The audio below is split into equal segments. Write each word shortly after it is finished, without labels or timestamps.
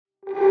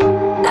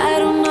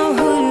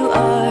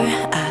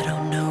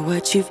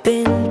what you've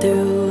been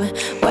through,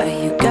 why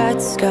you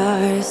got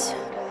scars.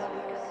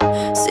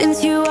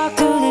 Since you walked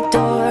through the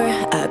door,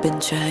 I've been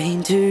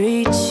trying to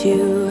reach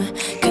you,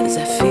 'cause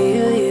I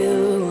feel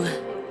you.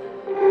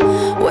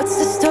 What's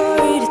the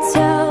story to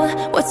tell?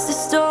 What's the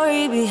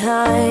story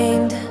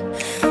behind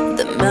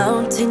the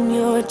mountain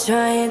you're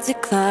trying to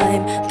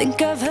climb?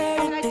 Think I've heard.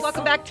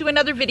 Welcome back to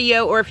another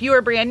video, or if you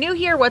are brand new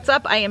here, what's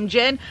up? I am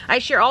Jen. I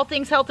share all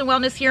things health and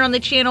wellness here on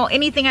the channel.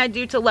 Anything I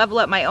do to level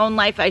up my own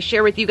life, I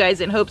share with you guys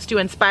in hopes to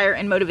inspire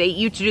and motivate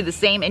you to do the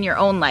same in your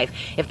own life.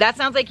 If that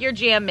sounds like your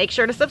jam, make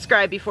sure to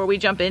subscribe before we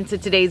jump into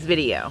today's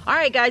video. All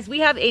right, guys, we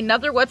have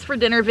another What's for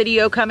Dinner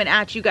video coming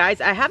at you guys.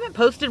 I haven't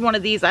posted one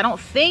of these, I don't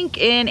think,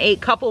 in a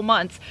couple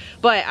months,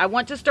 but I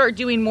want to start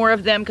doing more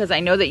of them because I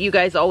know that you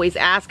guys always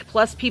ask.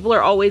 Plus, people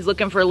are always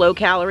looking for low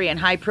calorie and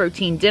high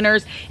protein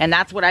dinners, and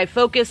that's what I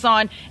focus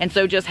on. And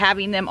so just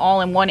having them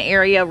all in one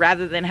area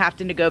rather than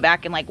having to go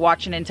back and like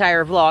watch an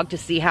entire vlog to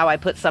see how I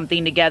put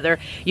something together,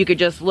 you could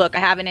just look. I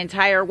have an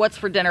entire What's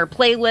for Dinner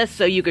playlist,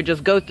 so you could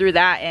just go through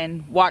that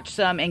and watch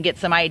some and get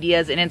some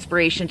ideas and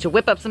inspiration to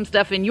whip up some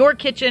stuff in your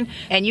kitchen.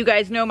 And you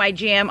guys know my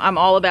jam. I'm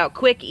all about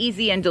quick,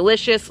 easy, and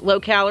delicious, low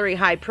calorie,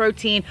 high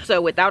protein.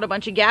 So without a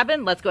bunch of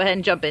gabbing, let's go ahead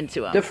and jump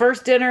into them. The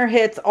first dinner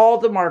hits all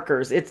the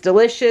markers. It's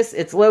delicious,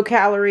 it's low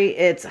calorie,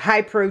 it's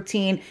high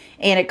protein,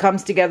 and it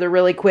comes together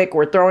really quick.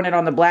 We're throwing it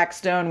on the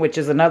Blackstone, which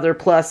is another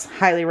plus.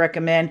 Highly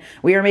recommend.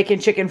 We are making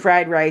chicken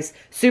fried rice.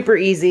 Super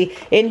easy.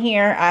 In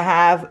here, I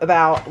have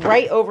about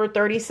right over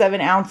 37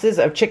 ounces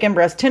of chicken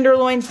breast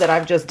tenderloins that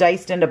I've just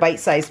diced into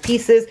bite-sized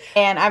pieces.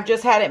 And I've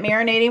just had it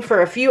marinating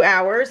for a few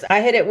hours.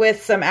 I hit it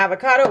with some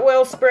avocado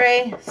oil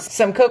spray,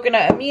 some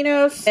coconut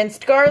aminos,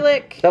 minced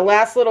garlic, the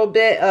last little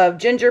bit of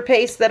ginger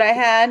paste that I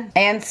had,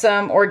 and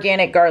some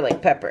organic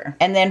garlic pepper.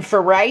 And then for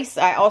rice,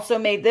 I also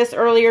made this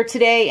earlier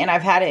today, and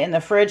I've had it in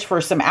the fridge for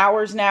some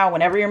hours now.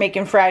 Whenever you're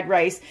making fried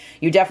rice,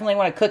 you definitely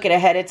want to cook it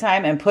ahead of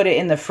time and put it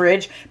in the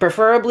fridge,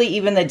 preferably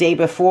even the day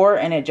before,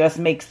 and it just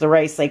makes the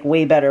rice like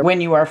way better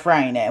when you are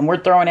frying it. And we're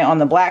throwing it on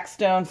the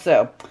Blackstone,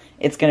 so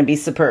it's going to be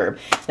superb.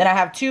 Then I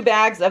have 2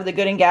 bags of the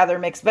Good & Gather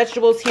mixed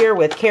vegetables here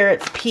with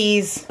carrots,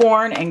 peas,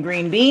 corn, and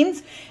green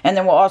beans. And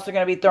then we're also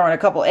going to be throwing a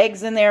couple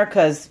eggs in there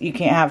because you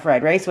can't have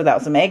fried rice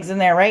without some eggs in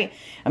there, right?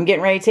 I'm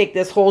getting ready to take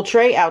this whole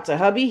tray out to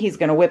hubby. He's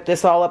going to whip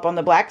this all up on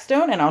the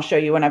Blackstone, and I'll show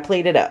you when I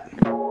plate it up.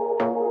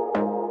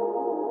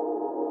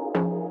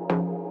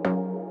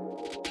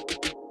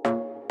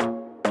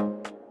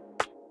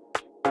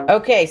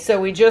 Okay, so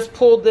we just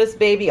pulled this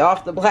baby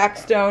off the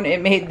Blackstone.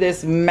 It made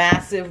this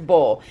massive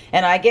bowl.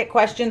 And I get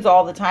questions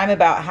all the time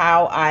about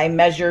how I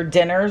measure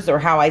dinners or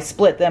how I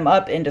split them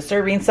up into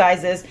serving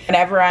sizes.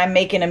 Whenever I'm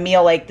making a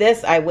meal like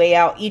this, I weigh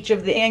out each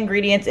of the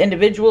ingredients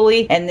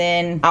individually, and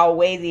then I'll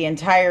weigh the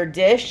entire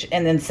dish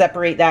and then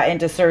separate that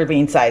into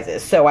serving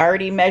sizes. So I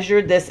already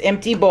measured this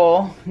empty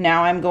bowl.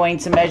 Now I'm going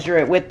to measure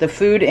it with the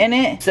food in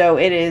it. So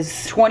it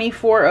is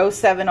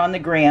 2407 on the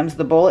grams.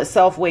 The bowl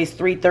itself weighs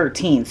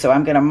 313. So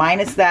I'm going to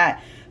minus that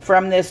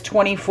from this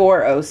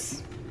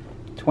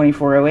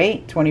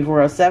 2408,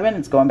 2407.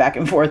 It's going back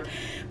and forth.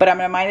 But I'm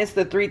going to minus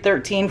the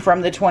 313 from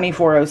the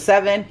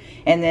 2407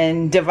 and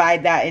then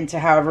divide that into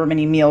however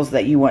many meals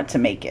that you want to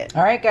make it.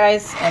 All right,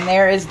 guys, and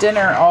there is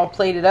dinner all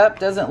plated up.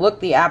 Doesn't look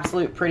the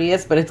absolute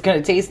prettiest, but it's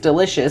going to taste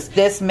delicious.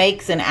 This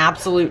makes an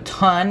absolute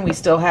ton. We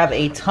still have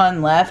a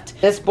ton left.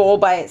 This bowl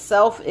by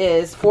itself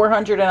is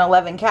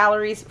 411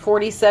 calories,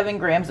 47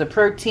 grams of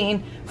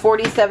protein,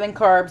 47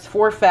 carbs,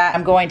 4 fat.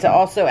 I'm going to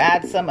also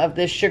add some of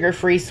this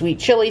sugar-free sweet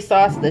chili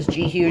sauce, this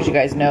G Huge. You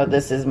guys know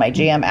this is my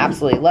jam.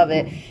 Absolutely love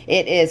it.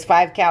 It is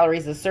 5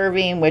 calories a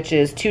serving, which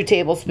is 2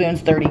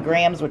 tablespoons, 30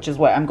 grams, which is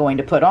what I'm going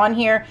to put on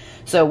here.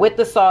 So with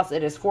the sauce,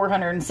 it is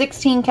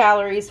 416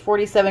 calories,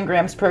 47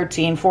 grams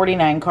protein,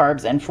 49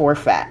 carbs, and 4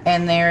 fat.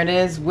 And there it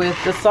is with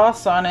the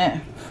sauce on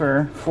it.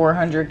 For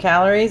 400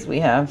 calories, we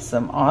have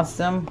some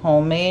awesome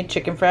homemade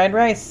chicken fried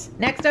rice.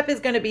 Next up is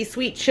going to be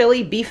sweet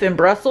chili beef and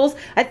Brussels.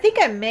 I think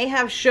I may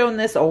have shown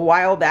this a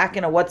while back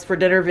in a What's for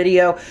Dinner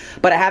video,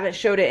 but I haven't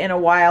showed it in a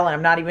while, and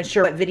I'm not even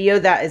sure what video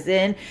that is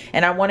in.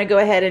 And I want to go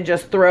ahead and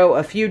just throw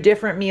a few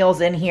different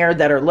meals in here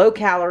that are low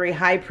calorie,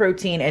 high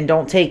protein, and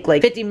don't take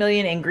like 50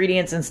 million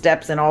ingredients and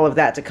steps and all of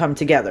that to come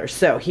together.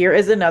 So here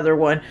is another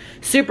one.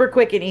 Super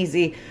quick and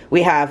easy.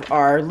 We have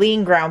our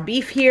lean ground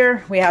beef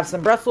here. We have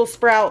some Brussels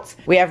sprouts.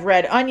 We have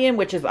red onion,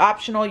 which is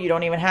optional. You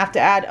don't even have to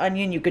add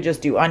onion. You could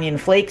just do onion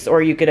flakes,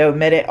 or you could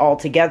omit it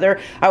altogether.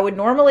 I would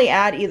normally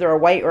add either a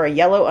white or a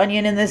yellow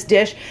onion in this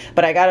dish,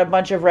 but I got a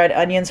bunch of red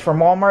onions from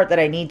Walmart that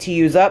I need to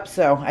use up,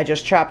 so I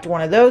just chopped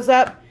one of those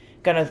up.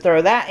 Gonna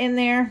throw that in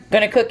there.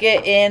 Gonna cook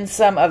it in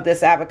some of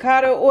this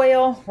avocado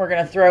oil. We're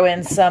gonna throw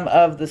in some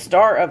of the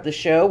star of the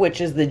show,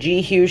 which is the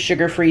G Huge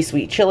sugar-free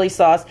sweet chili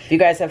sauce. If you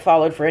guys have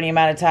followed for any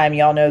amount of time,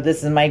 y'all know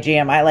this is my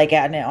jam. I like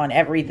adding it on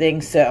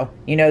everything, so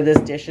you know this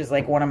dish is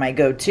like one of my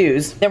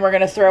go-tos. Then we're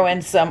gonna throw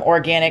in some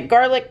organic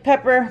garlic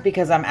pepper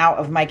because I'm out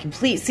of my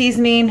complete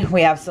seasoning.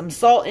 We have some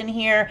salt in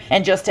here,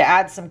 and just to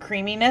add some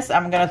creaminess,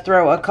 I'm gonna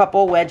throw a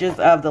couple wedges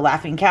of the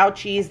Laughing Cow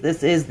cheese.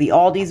 This is the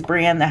Aldi's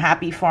brand, the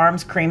Happy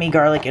Farms creamy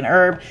garlic and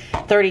herb,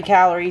 30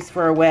 calories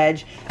for a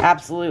wedge.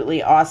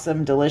 Absolutely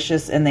awesome,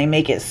 delicious, and they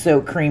make it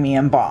so creamy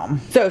and bomb.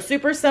 So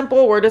super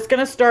simple. We're just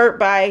gonna start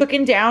by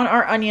cooking down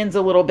our onions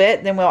a little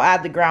bit, then we'll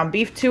add the ground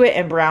beef to it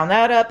and brown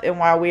that up. And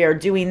while we are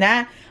doing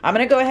that, I'm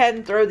gonna go ahead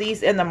and throw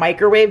these in the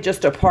microwave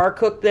just to par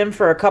cook them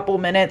for a couple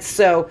minutes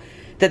so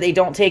that they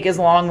don't take as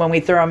long when we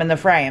throw them in the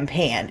frying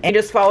pan. And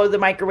just follow the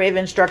microwave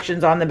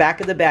instructions on the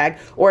back of the bag.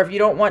 Or if you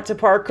don't want to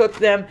par cook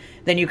them,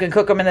 then you can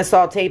cook them in the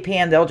saute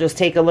pan. They'll just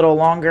take a little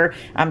longer.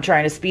 I'm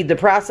trying to speed the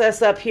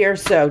process up here,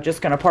 so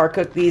just gonna par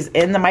cook these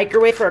in the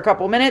microwave for a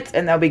couple minutes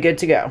and they'll be good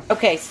to go.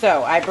 Okay,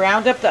 so I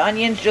browned up the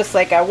onions just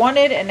like I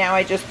wanted, and now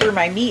I just threw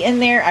my meat in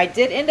there. I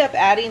did end up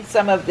adding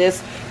some of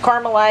this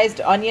caramelized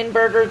onion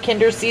burger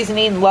Kinder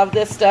seasoning. Love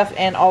this stuff,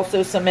 and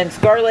also some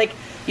minced garlic.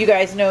 You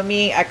guys know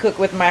me, I cook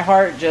with my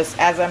heart. Just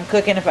as I'm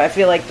cooking, if I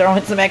feel like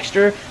throwing some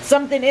extra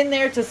something in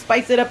there to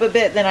spice it up a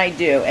bit, then I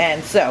do.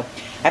 And so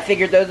I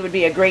figured those would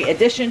be a great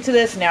addition to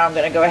this. Now I'm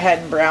going to go ahead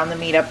and brown the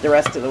meat up the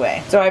rest of the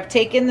way. So I've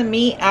taken the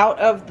meat out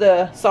of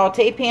the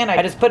saute pan.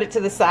 I just put it to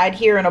the side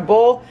here in a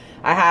bowl.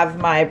 I have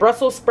my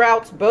Brussels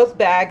sprouts, both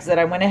bags, that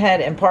I went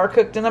ahead and par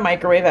cooked in the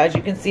microwave. As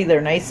you can see,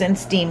 they're nice and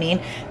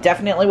steaming.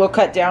 Definitely will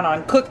cut down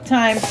on cook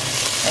time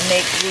and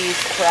make these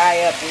fry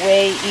up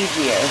way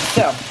easier.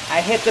 So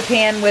I hit the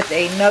pan with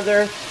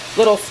another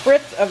little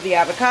spritz of the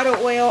avocado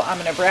oil. I'm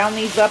going to brown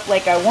these up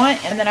like I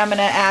want, and then I'm going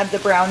to add the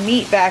brown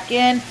meat back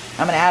in.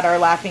 I'm going to add our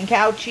Laughing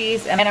Cow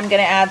cheese, and I'm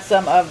going to add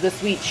some of the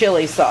sweet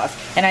chili sauce.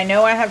 And I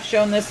know I have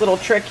shown this little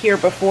trick here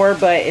before,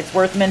 but it's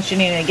worth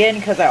mentioning again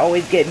because I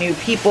always get new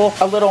people.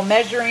 A little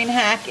measuring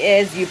hack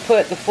is you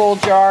put the full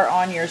jar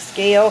on your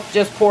scale.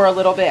 Just pour a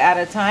little bit at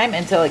a time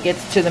until it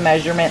gets to the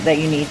measurement that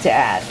you need to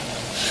add.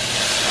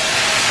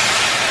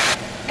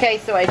 Okay,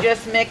 so I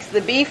just mixed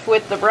the beef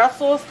with the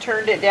Brussels,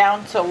 turned it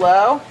down to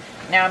low.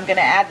 Now I'm going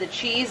to add the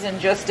cheese in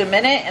just a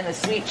minute and the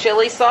sweet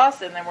chili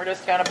sauce, and then we're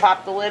just going to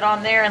pop the lid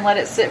on there and let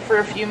it sit for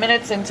a few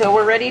minutes until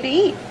we're ready to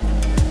eat.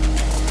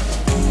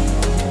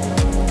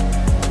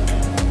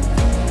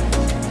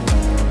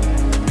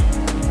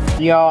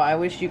 Y'all, I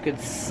wish you could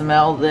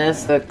smell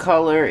this. The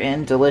color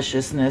and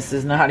deliciousness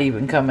is not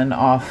even coming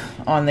off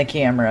on the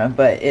camera,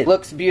 but it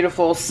looks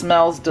beautiful,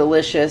 smells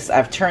delicious.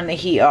 I've turned the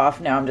heat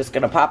off. Now I'm just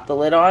gonna pop the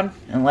lid on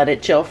and let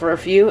it chill for a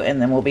few, and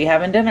then we'll be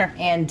having dinner.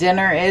 And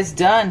dinner is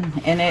done,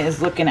 and it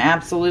is looking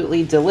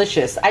absolutely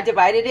delicious. I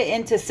divided it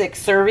into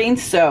 6 servings,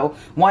 so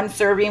one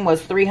serving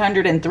was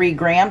 303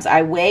 grams.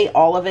 I weigh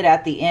all of it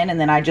at the end, and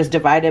then I just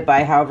divide it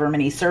by however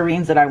many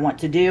servings that I want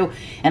to do,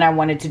 and I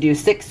wanted to do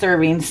 6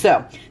 servings.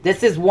 So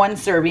this is one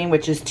serving,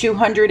 which is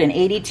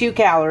 282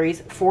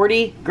 calories,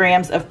 40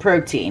 grams of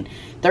protein,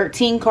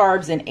 13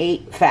 carbs, and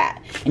 8 fat.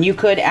 And you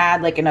could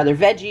add like another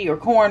veggie or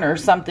corn or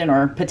something,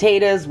 or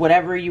potatoes,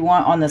 whatever you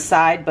want on the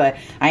side, but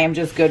I am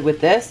just good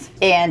with this.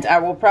 And I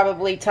will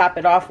probably top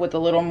it off with a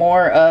little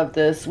more of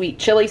the sweet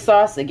chili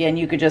sauce. Again,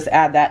 you could just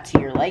add that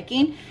to your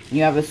liking.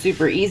 You have a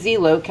super easy,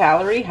 low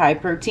calorie, high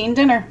protein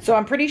dinner. So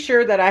I'm pretty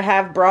sure that I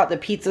have brought the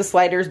pizza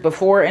sliders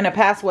before in a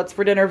past What's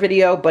for Dinner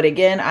video, but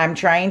again, I'm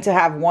trying to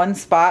have one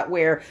spot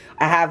where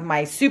I have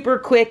my super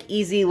quick,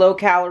 easy, low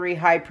calorie,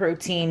 high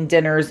protein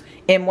dinners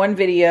in one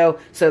video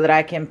so that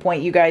I can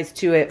point you guys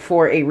to it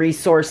for a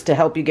resource to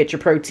help you get your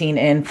protein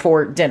in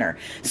for dinner.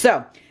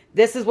 So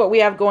this is what we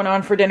have going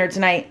on for dinner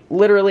tonight.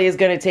 Literally is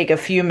going to take a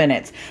few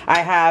minutes. I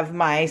have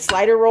my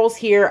slider rolls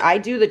here. I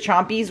do the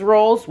Chompies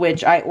rolls,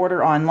 which I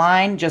order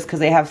online just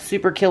because they have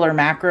super killer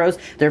macros.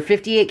 They're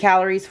 58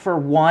 calories for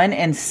 1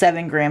 and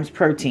 7 grams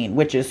protein,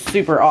 which is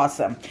super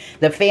awesome.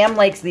 The fam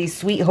likes these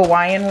sweet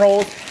Hawaiian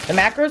rolls. The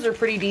macros are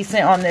pretty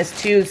decent on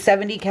this too.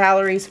 70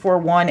 calories for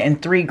 1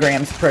 and 3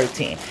 grams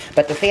protein.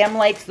 But the fam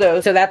likes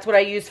those, so that's what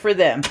I use for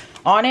them.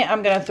 On it,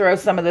 I'm going to throw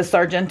some of the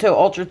Sargento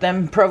Ultra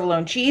Thin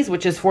Provolone cheese,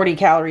 which is 40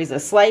 calories a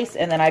slice.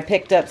 And then I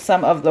picked up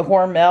some of the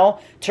Hormel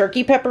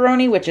turkey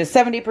pepperoni, which is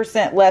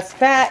 70% less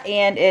fat.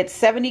 And it's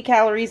 70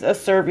 calories a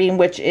serving,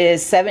 which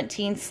is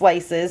 17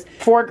 slices,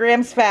 4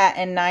 grams fat,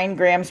 and 9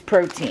 grams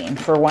protein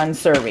for one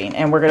serving.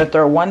 And we're going to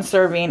throw one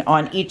serving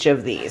on each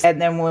of these.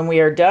 And then when we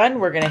are done,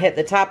 we're going to hit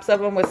the tops of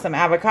them with some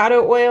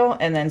avocado oil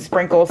and then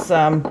sprinkle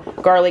some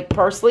garlic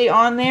parsley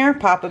on there.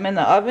 Pop them in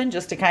the oven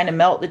just to kind of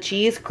melt the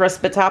cheese,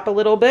 crisp the top a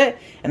little bit.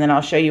 And then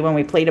I'll show you when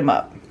we plate them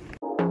up.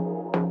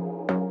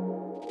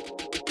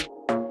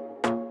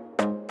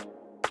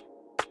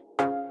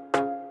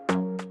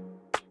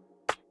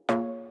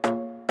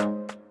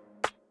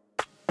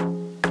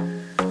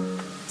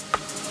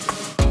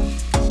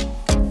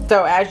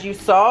 So as you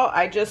saw,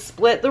 I just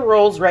split the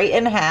rolls right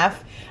in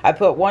half. I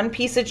put one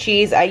piece of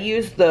cheese. I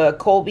used the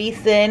Colby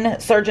thin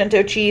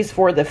Sargento cheese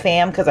for the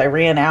fam because I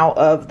ran out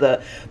of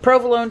the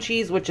provolone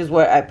cheese, which is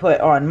what I put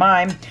on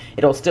mine.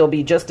 It'll still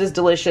be just as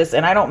delicious,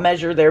 and I don't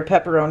measure their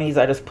pepperonis.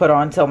 I just put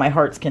on till my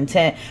heart's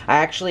content. I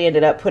actually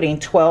ended up putting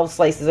 12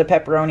 slices of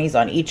pepperonis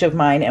on each of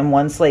mine and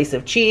 1 slice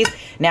of cheese.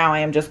 Now I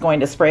am just going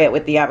to spray it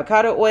with the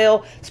avocado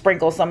oil,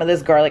 sprinkle some of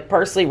this garlic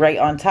parsley right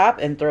on top,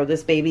 and throw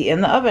this baby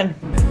in the oven.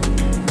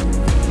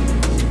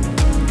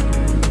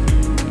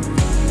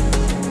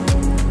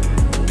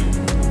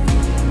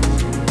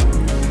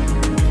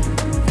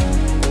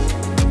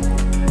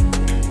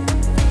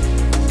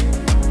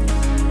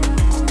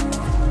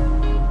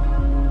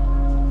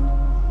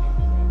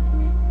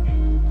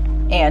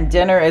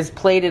 dinner is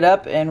plated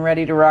up and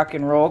ready to rock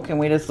and roll. Can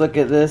we just look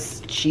at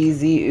this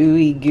cheesy,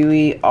 ooey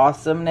gooey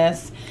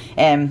awesomeness?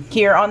 And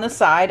here on the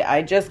side,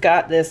 I just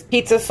got this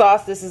pizza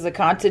sauce. This is a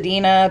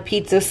Contadina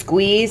pizza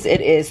squeeze.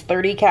 It is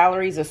 30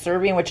 calories a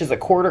serving, which is a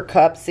quarter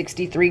cup,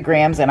 63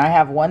 grams, and I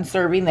have one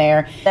serving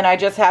there. Then I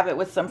just have it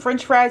with some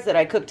French fries that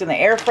I cooked in the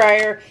air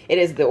fryer. It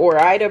is the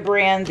Ore-Ida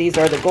brand. These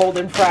are the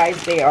golden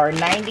fries. They are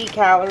 90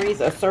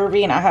 calories a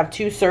serving. I have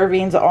 2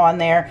 servings on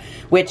there,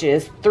 which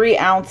is 3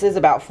 ounces,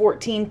 about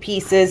 14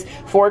 pieces,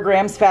 4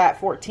 grams fat,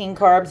 14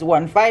 carbs,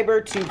 1 fiber,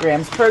 2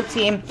 grams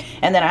protein.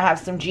 And then I have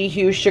some G.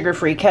 Hughes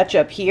sugar-free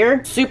ketchup here.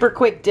 Super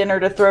quick dinner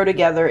to throw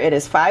together. It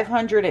is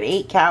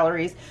 508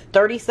 calories,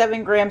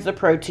 37 grams of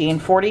protein,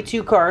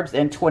 42 carbs,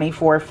 and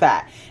 24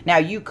 fat. Now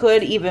you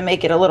could even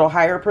make it a little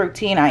higher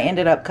protein. I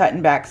ended up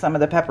cutting back some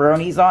of the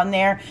pepperonis on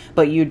there,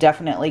 but you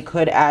definitely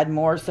could add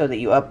more so that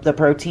you up the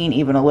protein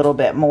even a little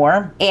bit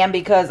more. And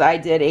because I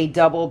did a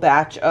double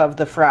batch of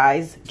the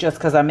fries, just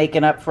because I'm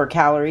making up for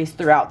calories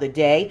throughout the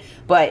day,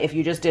 but if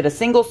you just did a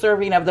single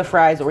serving of the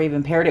fries or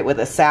even paired it with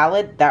a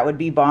salad, that would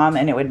be bomb,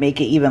 and it would make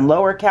it even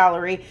lower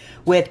calorie.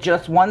 With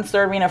just 1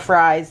 serving of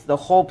fries, the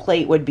whole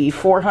plate would be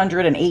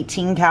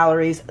 418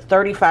 calories,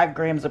 35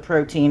 grams of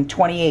protein,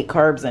 28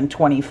 carbs, and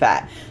 20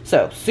 fat.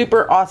 So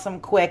super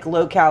awesome, quick,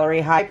 low calorie,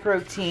 high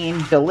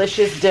protein,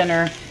 delicious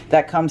dinner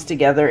that comes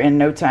together in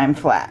no time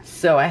flat.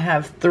 So I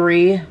have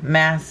 3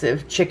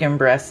 massive chicken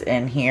breasts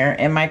in here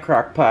in my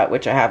crock pot,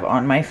 which I have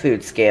on my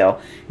food scale.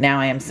 Now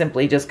I am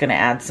simply just going to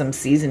add some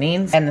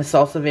seasonings and the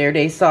salsa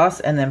verde sauce,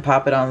 and then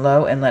pop it on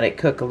low and let it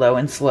cook low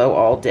and slow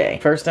all day.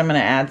 First I'm going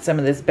to add some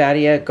of this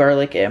Badia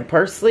garlic and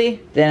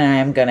parsley. Then I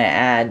am going to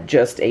add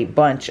just a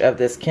bunch of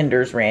this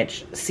Kinder's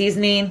Ranch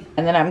seasoning,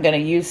 and then I'm going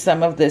to use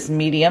some of this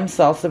medium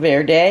salsa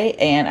verde,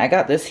 and I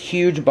got this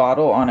huge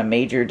bottle on a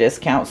major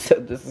discount, so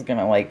this is going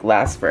to like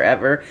last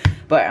forever.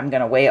 But I'm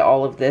going to weigh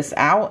all of this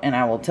out, and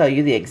I will tell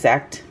you the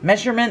exact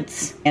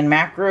measurements and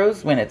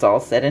macros when it's all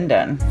said and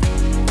done.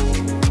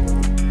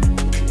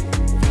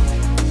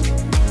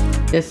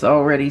 This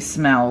already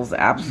smells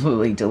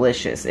absolutely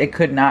delicious. It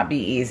could not be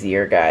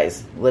easier,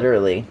 guys.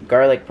 Literally.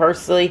 Garlic,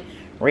 parsley,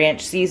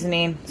 ranch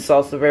seasoning,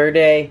 salsa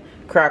verde,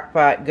 crock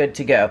pot, good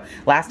to go.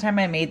 Last time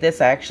I made this,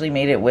 I actually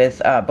made it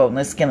with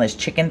boneless, skinless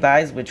chicken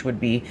thighs, which would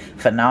be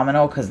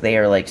phenomenal because they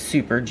are like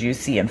super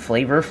juicy and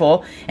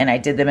flavorful. And I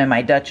did them in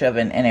my Dutch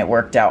oven and it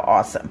worked out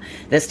awesome.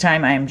 This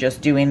time I'm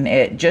just doing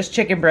it just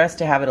chicken breast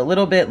to have it a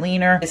little bit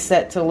leaner. It's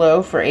set to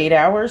low for 8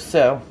 hours,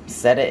 so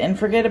set it and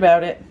forget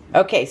about it.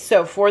 Okay,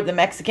 so for the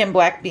Mexican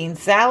black bean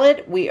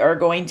salad, we are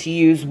going to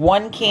use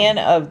 1 can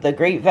of the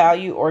Great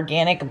Value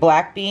organic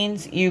black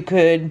beans. You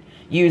could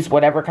use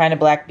whatever kind of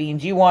black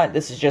beans you want.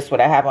 This is just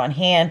what I have on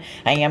hand.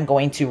 I am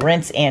going to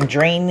rinse and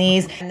drain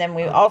these. And then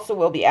we also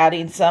will be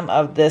adding some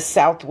of this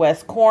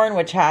Southwest corn,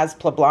 which has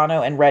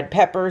poblano and red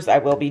peppers. I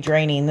will be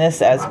draining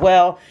this as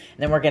well.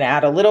 And then we're going to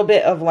add a little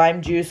bit of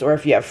lime juice, or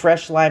if you have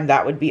fresh lime,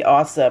 that would be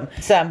awesome.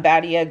 Some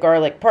Badia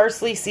garlic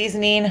parsley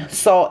seasoning,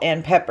 salt,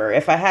 and pepper.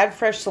 If I had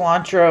fresh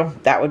cilantro,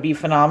 that would be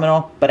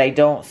phenomenal, but I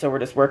don't, so we're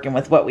just working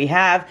with what we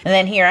have. And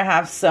then here I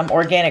have some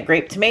organic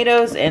grape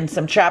tomatoes and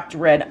some chopped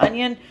red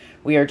onion.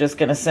 We are just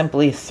going to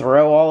simply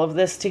throw all of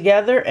this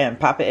together and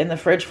pop it in the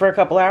fridge for a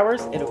couple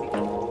hours. It'll be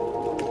done.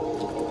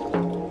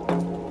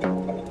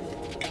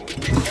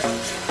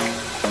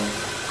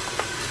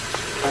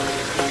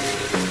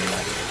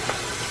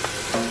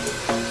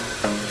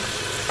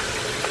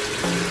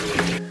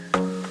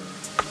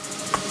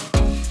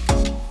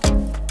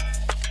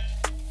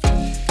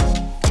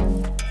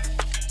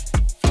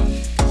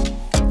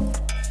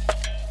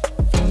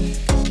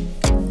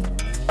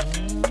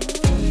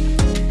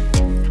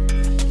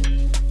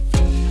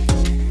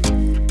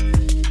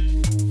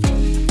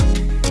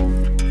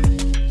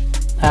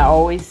 I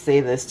always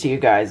say this to you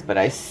guys, but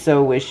I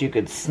so wish you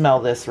could smell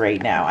this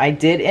right now. I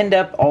did end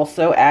up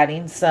also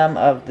adding some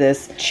of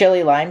this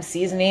chili lime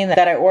seasoning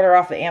that I order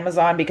off of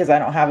Amazon because I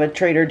don't have a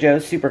Trader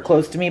Joe's super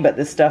close to me, but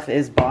this stuff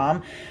is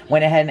bomb.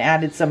 Went ahead and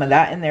added some of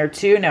that in there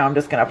too. Now I'm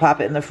just going to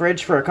pop it in the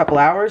fridge for a couple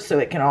hours so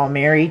it can all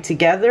marry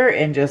together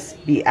and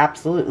just be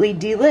absolutely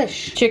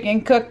delish.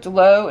 Chicken cooked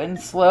low and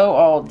slow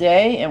all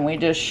day, and we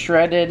just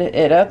shredded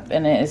it up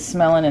and it is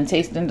smelling and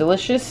tasting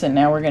delicious, and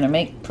now we're going to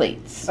make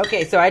plates.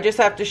 Okay, so I just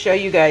have to show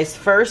you guys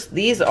first.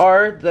 These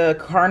are the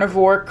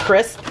carnivore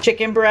crisp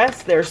chicken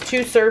breasts. There's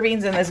 2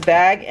 servings in this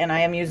bag, and I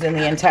am using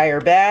the entire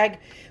bag.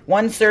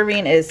 1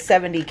 serving is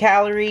 70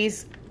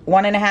 calories,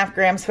 1.5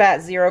 grams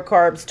fat, 0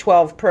 carbs,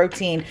 12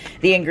 protein.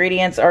 The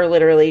ingredients are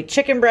literally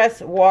chicken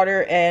breast,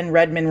 water, and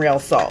red mineral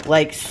salt.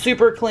 Like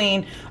super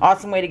clean,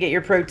 awesome way to get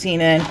your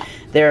protein in.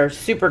 They're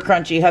super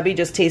crunchy. Hubby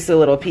just tasted a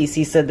little piece.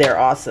 He said they're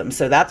awesome.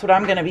 So that's what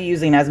I'm going to be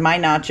using as my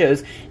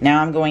nachos.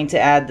 Now I'm going to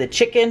add the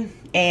chicken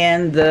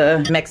and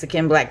the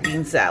Mexican black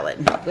bean salad.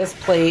 This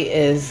plate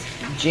is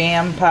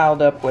jam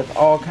piled up with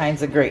all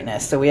kinds of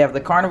greatness. So we have the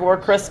carnivore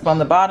crisp on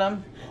the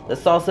bottom, the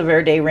salsa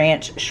verde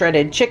ranch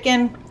shredded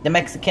chicken, the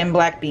Mexican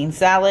black bean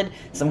salad,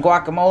 some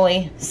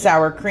guacamole,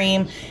 sour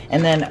cream,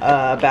 and then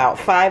about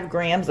 5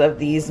 grams of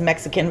these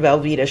Mexican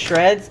Velveeta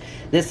shreds.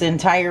 This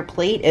entire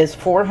plate is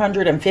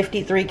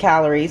 453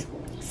 calories,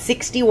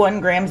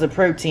 61 grams of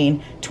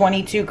protein,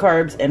 22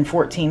 carbs, and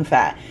 14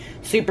 fat.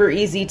 Super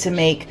easy to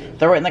make.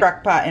 Throw it in the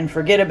crock pot and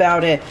forget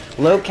about it.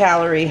 Low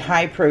calorie,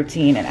 high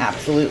protein, and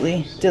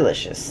absolutely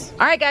delicious.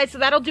 All right, guys, so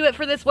that'll do it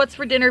for this What's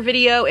for Dinner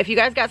video. If you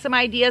guys got some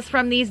ideas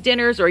from these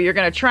dinners, or you're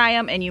gonna try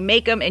them and you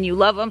make them and you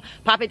love them,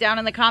 pop it down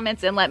in the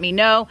comments and let me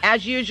know.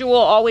 As usual,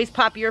 always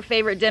pop your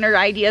favorite dinner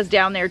ideas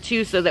down there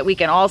too, so that we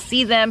can all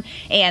see them.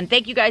 And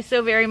thank you guys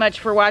so very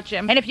much for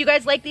watching. And if you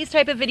guys like these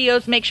type of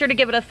videos, make sure to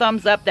give it a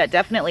thumbs up. That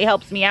definitely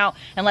helps me out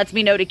and lets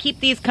me know to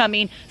keep these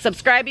coming.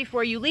 Subscribe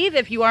before you leave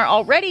if you aren't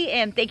already.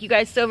 And thank you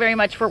guys so very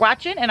much for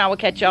watching, and I will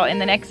catch y'all in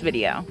the next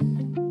video.